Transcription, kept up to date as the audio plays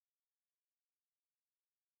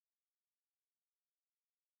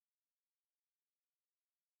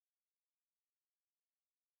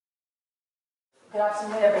Good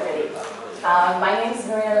afternoon, everybody. My name is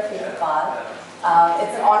Nuria Iqbal.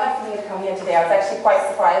 It's an honor for me to come here today. I was actually quite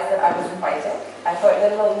surprised that I was invited. I thought,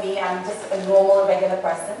 little old me, I'm just a normal, regular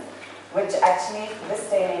person, which actually, this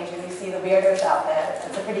day and age, when you see the weirdos out there,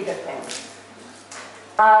 it's a pretty good thing.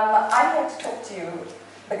 I'm here to talk to you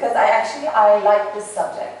because I like this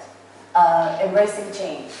subject, embracing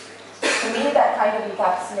change. To me, that kind of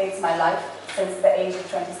encapsulates my life since the age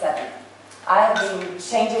of 27. I have been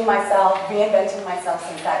changing myself, reinventing myself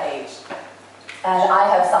since that age. And I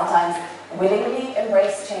have sometimes willingly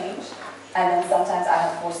embraced change, and then sometimes I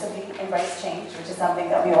have forcibly embraced change, which is something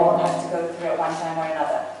that we all have to go through at one time or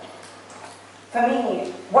another. For me,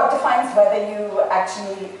 what defines whether you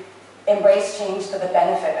actually embrace change for the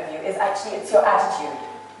benefit of you is actually, it's your attitude.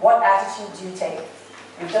 What attitude do you take?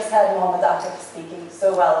 We've just had Mohammed Atif speaking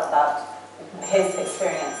so well about his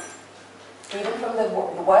experience. Even from the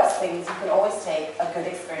worst things, you can always take a good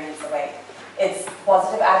experience away. It's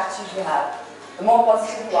positive attitude you have. The more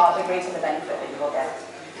positive you are, the greater the benefit that you will get.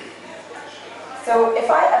 So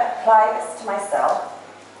if I apply this to myself,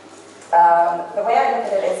 the way I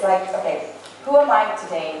look at it is like, okay, who am I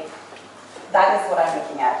today? That is what I'm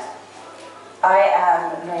looking at. I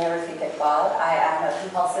am Nuriah Iqbal. I am a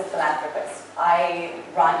compulsive philanthropist. I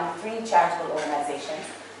run 3 charitable organizations.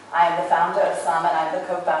 I am the founder of some, and I'm the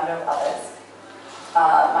co-founder of others.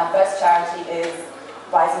 My first charity is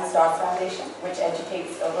Rising Stars Foundation, which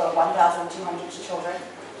educates over 1,200 children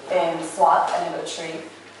in Swat and in Utri.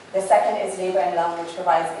 The second is Labor and Love, which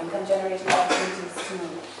provides income-generating opportunities to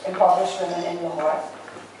impoverished women in Lahore.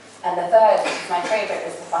 And the third, which is my favorite,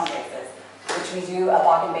 is the fundraisers, which we do a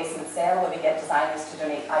bargain basement sale where we get designers to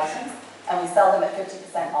donate items, and we sell them at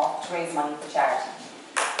 50% off to raise money for charity.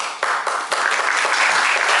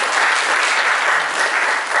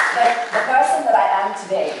 But the person that I am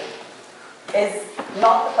today is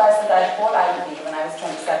not the person that I thought I would be when I was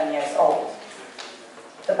 27 years old.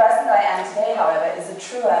 The person that I am today, however, is a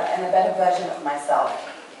truer and a better version of myself.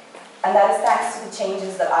 And that is thanks to the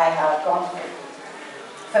changes that I have gone through.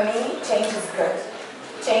 For me, change is good.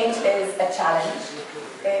 Change is a challenge.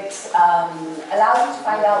 It allows you to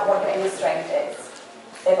find out what your inner strength is.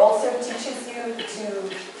 It also teaches you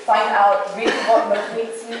to find out really what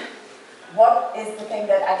motivates you. What is the thing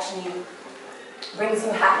that actually brings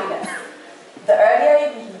you happiness? The earlier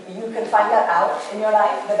you can find that out in your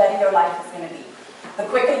life, the better your life is going to be. The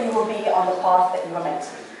quicker you will be on the path that you were meant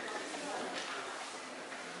to be.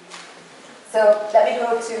 So let me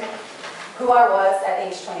go to who I was at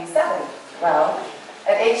age 27. Well,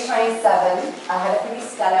 at age 27, I had a pretty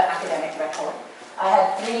stellar academic record. I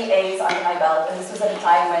had 3 A's under my belt, and this was at a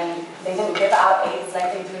time when they didn't give out A's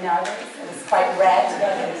like they do nowadays. It was quite rare to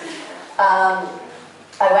get it.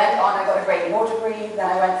 I went on, I got a great law degree, then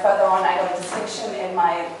I went further on, I got a distinction in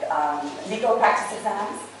my legal practice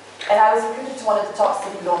exams, and I was recruited to one of the top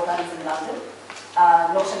city law firms in London,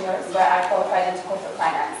 Norton Rose, where I qualified into corporate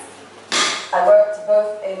finance. I worked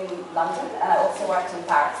both in London and I also worked in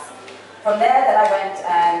Paris. From there, then I went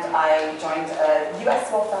and I joined a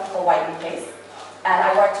US law firm called White Case, and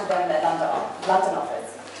I worked with them in their London office.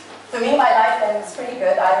 For me, my life then was pretty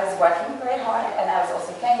good. I was working very hard and I was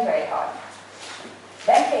also playing very hard.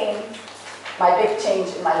 Then came my big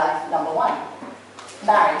change in my life, number 1,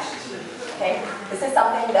 marriage. Okay? This is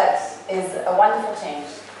something that is a wonderful change,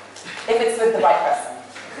 if it's with the right person.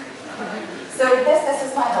 So this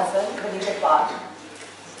is my husband, Iqbal.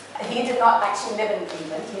 He did not actually live in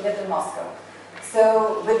England, he lived in Moscow.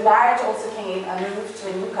 So with marriage also came a move to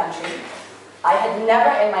a new country. I had never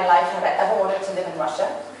in my life have I ever wanted to live in Russia.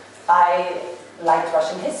 I liked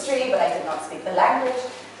Russian history, but I did not speak the language.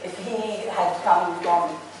 If he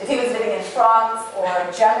was living in France or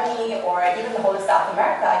Germany or even the whole of South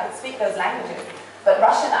America, I could speak those languages. But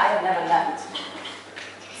Russian I had never learned.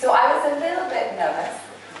 So I was a little bit nervous.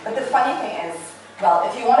 But the funny thing is, well,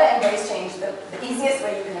 if you want to embrace change, the easiest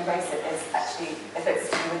way you can embrace it is actually if it's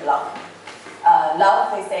to do with love.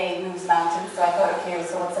 Love, they say, moves mountains. So I thought, okay,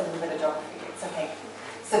 so what's a little bit of geography? It's okay.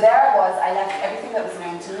 So there I was. I left everything that was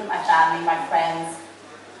known to me, my family, my friends,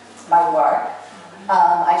 my work.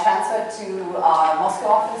 I transferred to our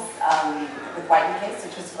Moscow office with White Case,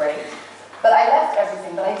 which was great. But I left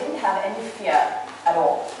everything, but I didn't have any fear at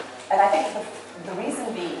all. And I think the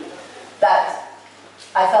reason being that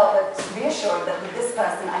I felt reassured that with this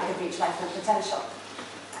person I could reach my full potential.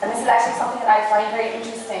 And this is actually something that I find very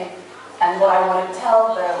interesting, and what I want to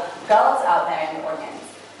tell the girls out there in the audience.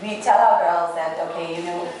 We tell our girls that, okay, you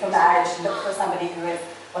know, for marriage, look for somebody who is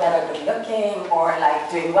whatever, good looking, or like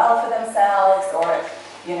doing well for themselves, or,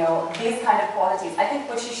 you know, these kind of qualities. I think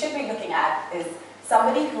what you should be looking at is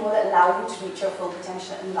somebody who will allow you to reach your full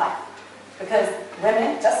potential in life. Because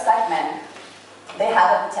women, just like men, they have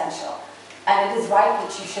a potential. And it is right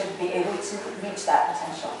that you should be able to reach that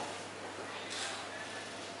potential.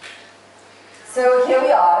 So here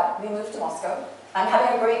we are, we moved to Moscow. I'm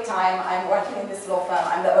having a great time. I'm working in this law firm.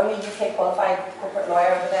 I'm the only UK qualified corporate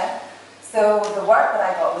lawyer over there. So the work that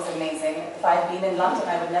I got was amazing. If I had been in London,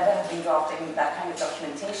 I would never have been drafting that kind of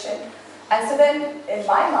documentation. And so then, in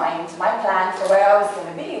my mind, my plan for where I was going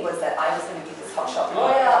to be was that I was going to be this hotshot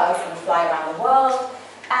lawyer, I was going to fly around the world,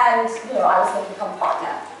 and I was going to become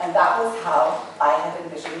partner. And that was how I had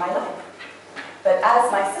envisioned my life. But as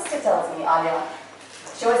my sister tells me, Alia,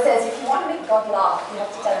 she always says, if you want to make God laugh, you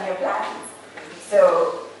have to tell him your plans.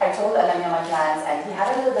 So I told Allama my plans, and he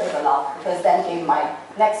had a little bit of a laugh, because then came my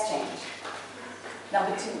next change.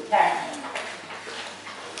 Number 2, parenting.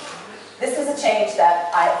 This was a change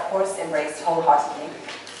that I, of course, embraced wholeheartedly.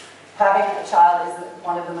 Having a child is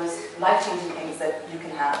one of the most life-changing things that you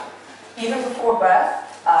can have. Even before birth,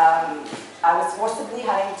 I was forcibly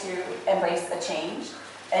having to embrace a change.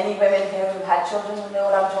 Any women here who've had children will know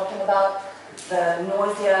what I'm talking about. The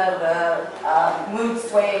nausea, the mood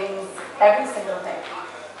swings, every single thing.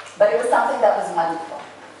 But it was something that was wonderful.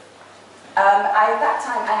 At that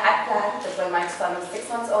time, I had planned that when my son was 6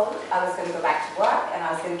 months old, I was going to go back to work and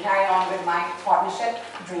I was going to carry on with my partnership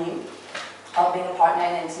dream of being a partner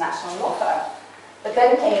in an international law firm. But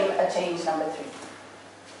then came a change number 3.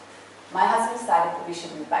 My husband decided that we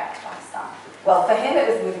should move back to Pakistan. Well, for him it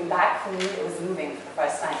was moving back, for me it was moving for the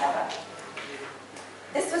first time ever.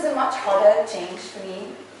 This was a much harder change for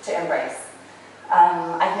me to embrace.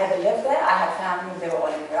 I'd never lived there. I had family, they were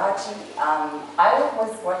all in Karachi. I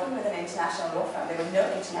was working with an international law firm. There were no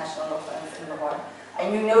international law firms in Lahore. I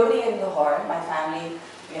knew nobody in Lahore. My family,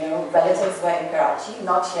 relatives were in Karachi,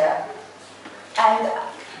 not here. And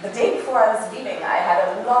the day before I was leaving, I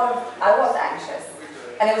was anxious.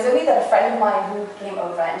 And it was only that a friend of mine who came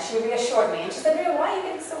over and she reassured me. And she said, Nuria, why are you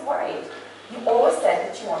getting so worried? You always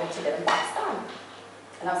said that you wanted to live in Pakistan.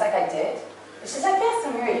 And I was like, I did. And she's like, yes,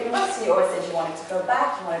 Nuria, you always said you wanted to go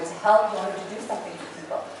back, you wanted to help, you wanted to do something for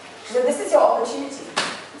people. She said, this is your opportunity.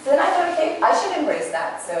 So then I thought, okay, I should embrace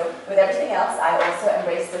that. So with everything else, I also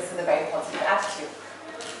embraced this with a very positive attitude.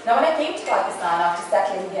 Now when I came to Pakistan after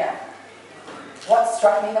settling here, what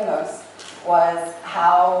struck me the most was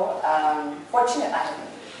how fortunate I had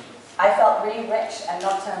been. I felt really rich, and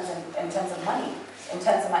not in terms of money, in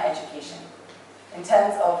terms of my education, in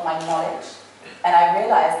terms of my knowledge. And I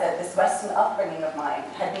realized that this Western upbringing of mine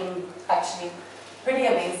had been actually pretty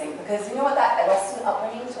amazing, because you know what that Western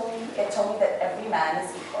upbringing told me? It told me that every man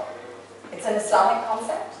is equal. It's an Islamic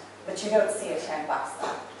concept, but you don't see it here in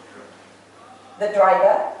Pakistan. The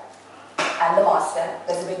driver and the master,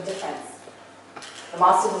 there's a big difference. The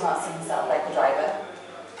master does not see himself like the driver.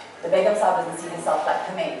 The Begum Sahib doesn't see himself like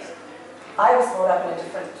the maid. I was brought up in a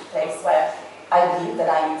different place where I believe that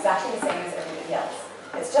I'm exactly the same as everybody else.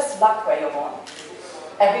 It's just luck where you're born.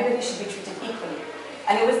 Everybody should be treated equally.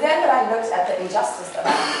 And it was then that I looked at the injustice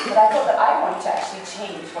around me, that I thought that I wanted to actually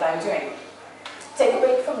change what I'm doing. Take a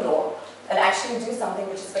break from law and actually do something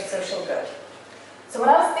which is for social good. So when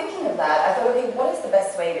I was thinking of that, I thought, okay, what is the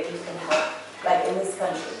best way that you can help, like in this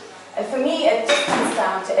country? And for me, it just comes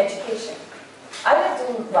down to education. I lived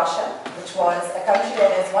in Russia, which was a country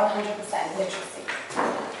where there's 100% literacy.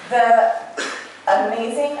 The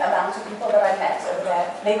amazing amount of people that I met over there,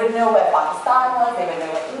 they would know where Pakistan was, they would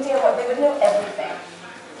know where India was, they would know everything.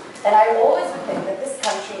 And I always would think that this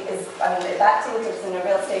country is, at that stage it was in a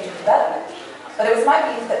real stage of development, but it was my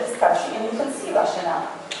belief that this country, and you can see Russia now,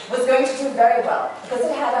 was going to do very well, because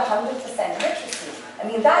it had 100% literacy.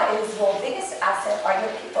 That is your biggest asset are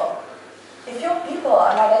your people. If your people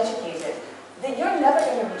are not educated, then you're never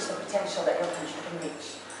going to reach the potential that your country can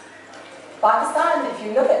reach. Pakistan, if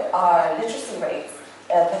you look at our literacy rates,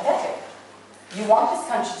 pathetic. You want this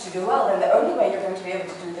country to do well, then the only way you're going to be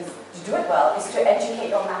able to do it well is to educate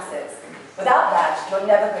your masses. Without that, you're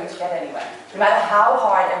never going to get anywhere. No matter how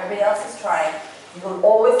hard everybody else is trying, you will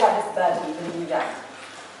always have this burden bringing you down.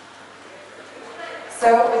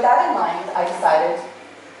 So with that in mind, I decided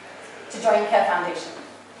to join CARE Foundation.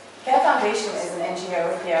 CARE Foundation is an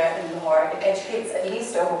NGO here in Lahore. It educates at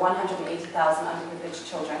least over 180,000 underprivileged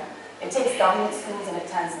children. It takes government schools and it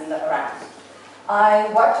turns them around.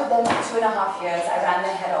 I worked with them for 2.5 years. I ran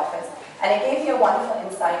their head office. And it gave me a wonderful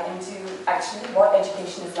insight into actually what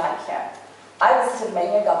education is like here. I visited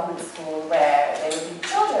many a government school where there would be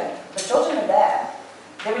children. The children are there.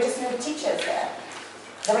 There were just no teachers there.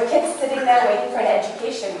 There were kids sitting there waiting for an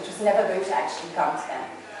education which was never going to actually come to them.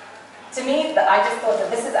 To me, I just thought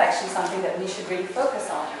that this is actually something that we should really focus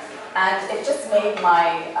on. And it just made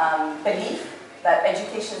my belief that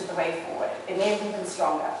education is the way forward. It made me even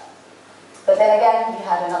stronger. But then again, we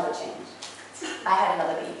had another change. I had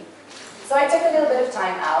another baby. So I took a little bit of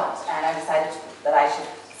time out, and I decided that I should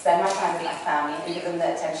spend my time with my family and give them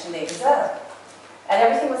the attention they deserve. And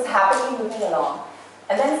everything was happily moving along.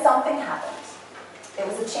 And then something happened. It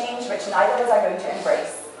was a change which neither was I going to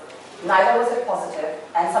embrace, neither was it positive,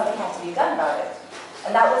 and something had to be done about it.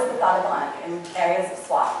 And that was the Taliban in areas of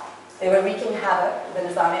Swat. They were wreaking havoc. The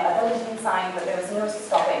Nizami Adal had been signed, but there was no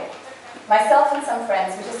stopping. Myself and some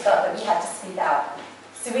friends, we just felt that we had to speak out.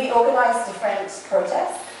 So we organized different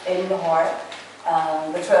protests in Lahore,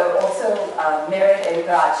 which were also mirrored in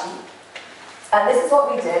Karachi. And this is what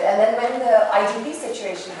we did. And then when the IDP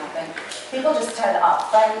situation happened, people just turned up,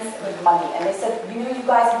 friends with money. And they said, you know, you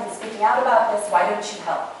guys have been speaking out about this, why don't you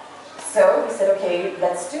help? So we said, okay,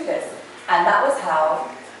 let's do this. And that was how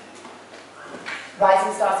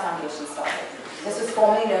Rising Stars Foundation started. This was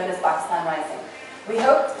formerly known as Pakistan Rising. We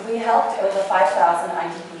helped over 5,000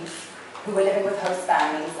 IDPs who were living with host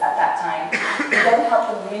families at that time. We then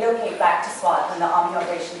helped them relocate back to Swat when the army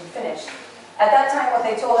operation was finished. At that time, what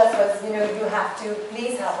they told us was, you know, you have to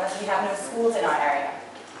please help us. We have no schools in our area.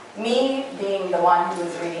 Me, being the one who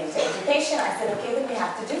was really into education, I said, okay, then we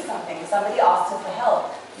have to do something. If somebody asks us for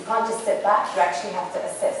help, you can't just sit back. You actually have to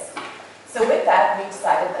assist. So with that, we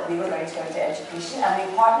decided that we were going to go into education, and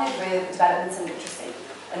we partnered with Developments in Literacy,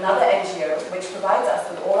 another NGO which provides us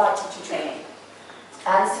with all our teacher training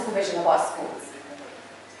and supervision of our schools.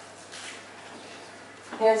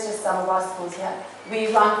 Here's just some of our schools here.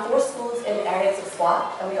 We run 4 schools in areas of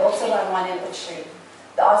Swat, and we also run one in Utshrif.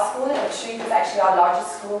 Our school in Utshrif is actually our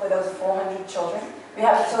largest school with over 400 children. We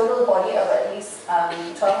have a total body of at least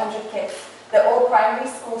 1,200 kids. They're all primary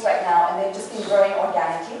schools right now, and they've just been growing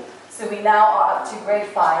organically. So we now are up to grade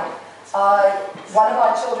 5. One of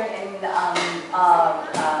our children in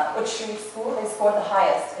Utshrif school, they scored the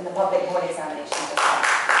highest in the public board examination this time.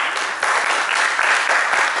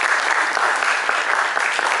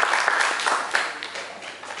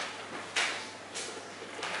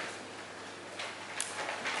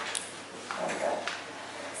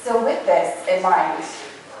 So with this in mind,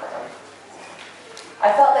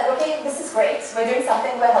 I felt that, okay, this is great. We're doing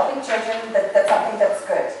something, we're helping children, that's something that's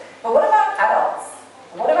good. But what about adults?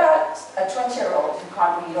 What about a 20-year-old who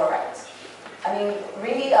can't read or write? I mean,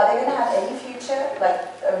 really, are they going to have any future, like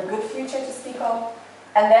a good future to speak of?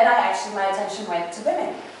 And then my attention went to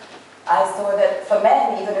women. I saw that for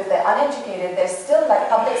men, even if they're uneducated, there's still like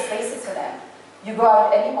public spaces for them. You go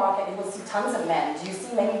out in any market, you will see tons of men. Do you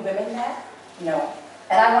see many women there? No.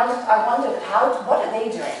 And I wondered, what are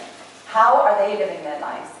they doing? How are they living their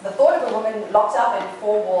lives? The thought of a woman locked up in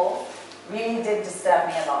 4 walls really did disturb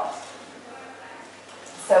me a lot.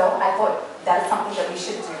 So I thought that is something that we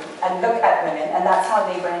should do and look at women, and that's how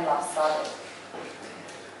Labor in Love started.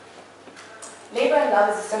 Labor in Love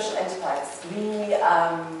is a social enterprise. We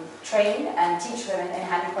train and teach women in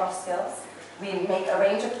handicraft skills. We make a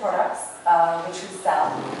range of products which we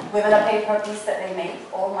sell. Women are paid per piece that they make.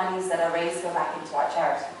 All monies that are raised go back into our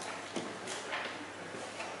charity.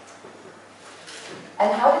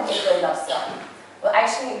 And how did Labor in Love start? Well,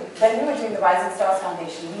 actually, when we were doing the Rising Stars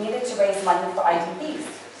Foundation, we needed to raise money for IDPs.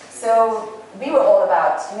 So we were all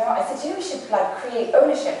about, you know, I said, you know, we should like create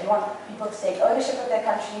ownership. We want people to take ownership of their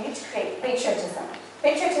country. You need to create patriotism.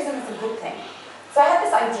 Patriotism is a good thing. So I had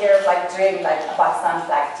this idea of like doing like a Pakistan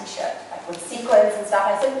flag t-shirt, like with sequins and stuff.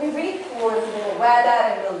 I said, it'd be really cool if we will wear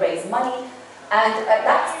that and we'll raise money. And at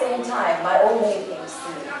that same time, my old maid came to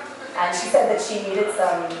see me. And she said that she needed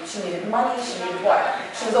money, she needed work.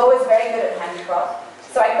 She was always very good at handicraft.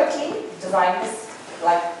 So I quickly designed this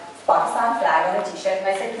like Pakistan flag on a t-shirt, and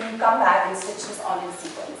I said, can you come back and stitch this on in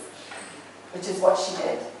sequins? Which is what she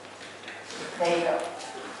did. There you go.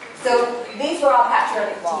 So these were our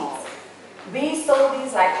patriotic tees. We sold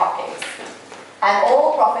these like hotcakes. And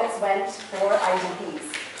all profits went for IDPs.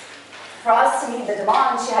 For us to meet the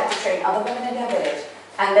demand, she had to train other women in her village.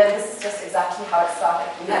 And then this is just exactly how it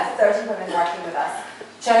started. We had 30 women working with us,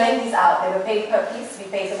 churning these out. They were paid per piece. We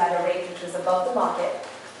paid them at a rate which was above the market.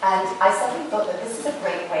 And I suddenly thought that this is a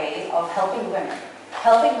great way of helping women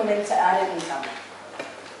to earn an income.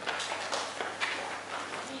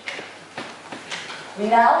 We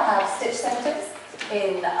now have stitch centers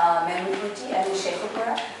in Mehmoodpuri and in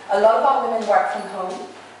Sheikhupura. A lot of our women work from home,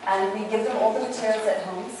 and we give them all the materials at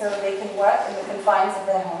home so they can work in the confines of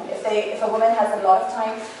their home. If a woman has a lot of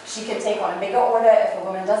time, she can take on a bigger order. If a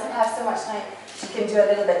woman doesn't have so much time, she can do a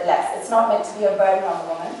little bit less. It's not meant to be a burden on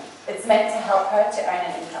the woman. It's meant to help her to earn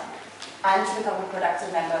an income and to become a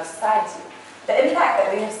productive member of society. The impact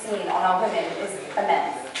that we have seen on our women is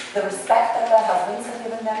immense. the respect that their husbands have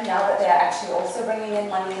given them now that they're actually also bringing in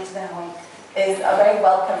money into their home is a very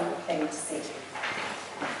welcome thing to see.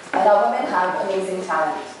 And our women have amazing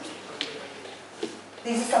talent.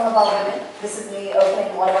 These are some of our women. This is me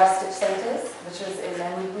opening one of our stitch centers, which was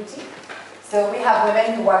in Boutique. So we have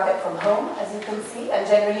women who work it from home, as you can see, and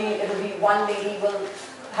generally it will be one lady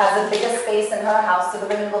has a bigger space in her house, so the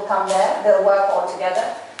women will come there, they'll work all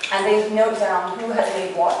together, and they note down who has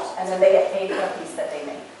made what, and then they get paid for a piece that they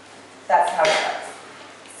make. That's how it works.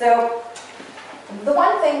 So the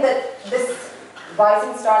one thing that this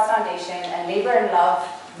Rising Stars Foundation and Labour and Love,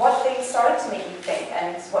 what they started to make me think,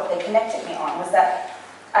 and what they connected me on, was that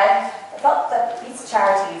I felt that these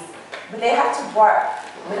charities, they had to work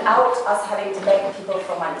without us having to beg people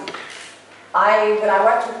for money. When I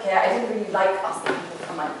worked with CARE, I didn't really like asking people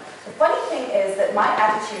for money. The funny thing is that my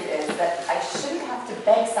attitude is that I shouldn't have to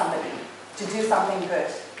beg somebody to do something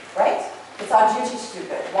good, right? It's our duty to do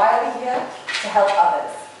good. Why are we here? To help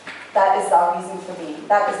others. That is our reason for being.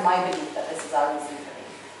 That is my belief that this is our reason for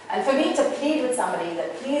being. And for me to plead with somebody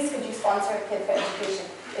that please could you sponsor a kid for education,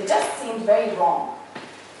 it just seemed very wrong.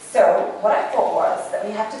 So what I thought was that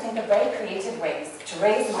we have to think of very creative ways to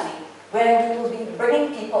raise money where we will be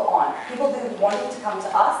bringing people on, people who wanting to come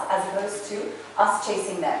to us as opposed to us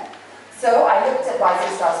chasing them. So I looked at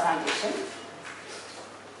Rising Stars Foundation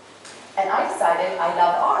and I decided I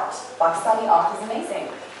love art. Pakistani art is amazing,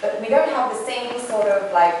 but we don't have the same sort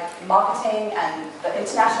of like marketing and the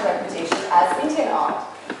international reputation as Indian art.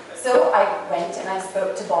 So I went and I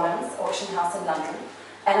spoke to Bonham's auction house in London.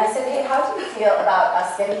 And I said, hey, how do you feel about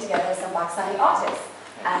us getting together with some Pakistani artists?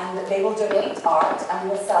 And they will donate art and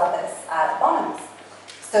we'll sell this at Bonham's.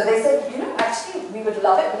 So they said, you know, actually we would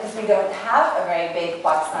love it because we don't have a very big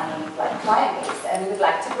Pakistani client base and we would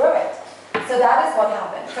like to grow it. So that is what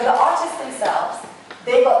happened. For the artists themselves,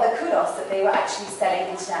 they got the kudos that they were actually selling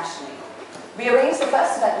internationally. We arranged the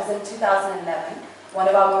first event was in 2011. One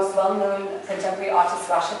of our most well-known contemporary artists,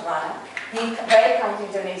 Rashid Rana, he very kindly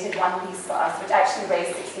donated one piece for us, which actually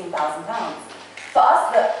raised £16,000. For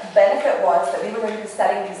us, the benefit was that we were going to be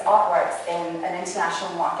selling these artworks in an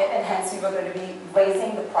international market, and hence we were going to be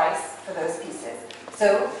raising the price for those pieces.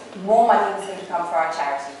 So more money was going to come for our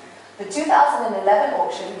charity. The 2011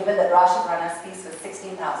 auction, given that Rashid Rana's piece was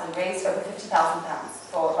 £16,000, raised over £50,000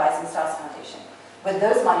 for Rising Stars Foundation. With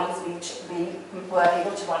those monies, we were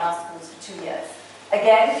able to run our schools for 2 years.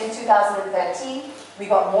 Again, in 2013, we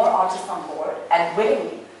got more artists on board, and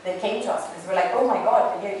willingly, they came to us because we're like, oh my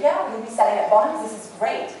God, yeah, we'll be selling at Bonham's, this is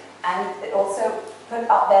great. And it also put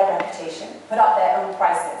up their reputation, put up their own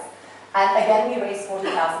prices. And again, we raised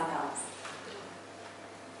 £40,000.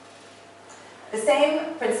 The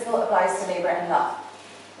same principle applies to Labour and Love.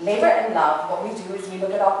 Labour and Love, what we do is we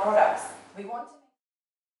look at our products. We want to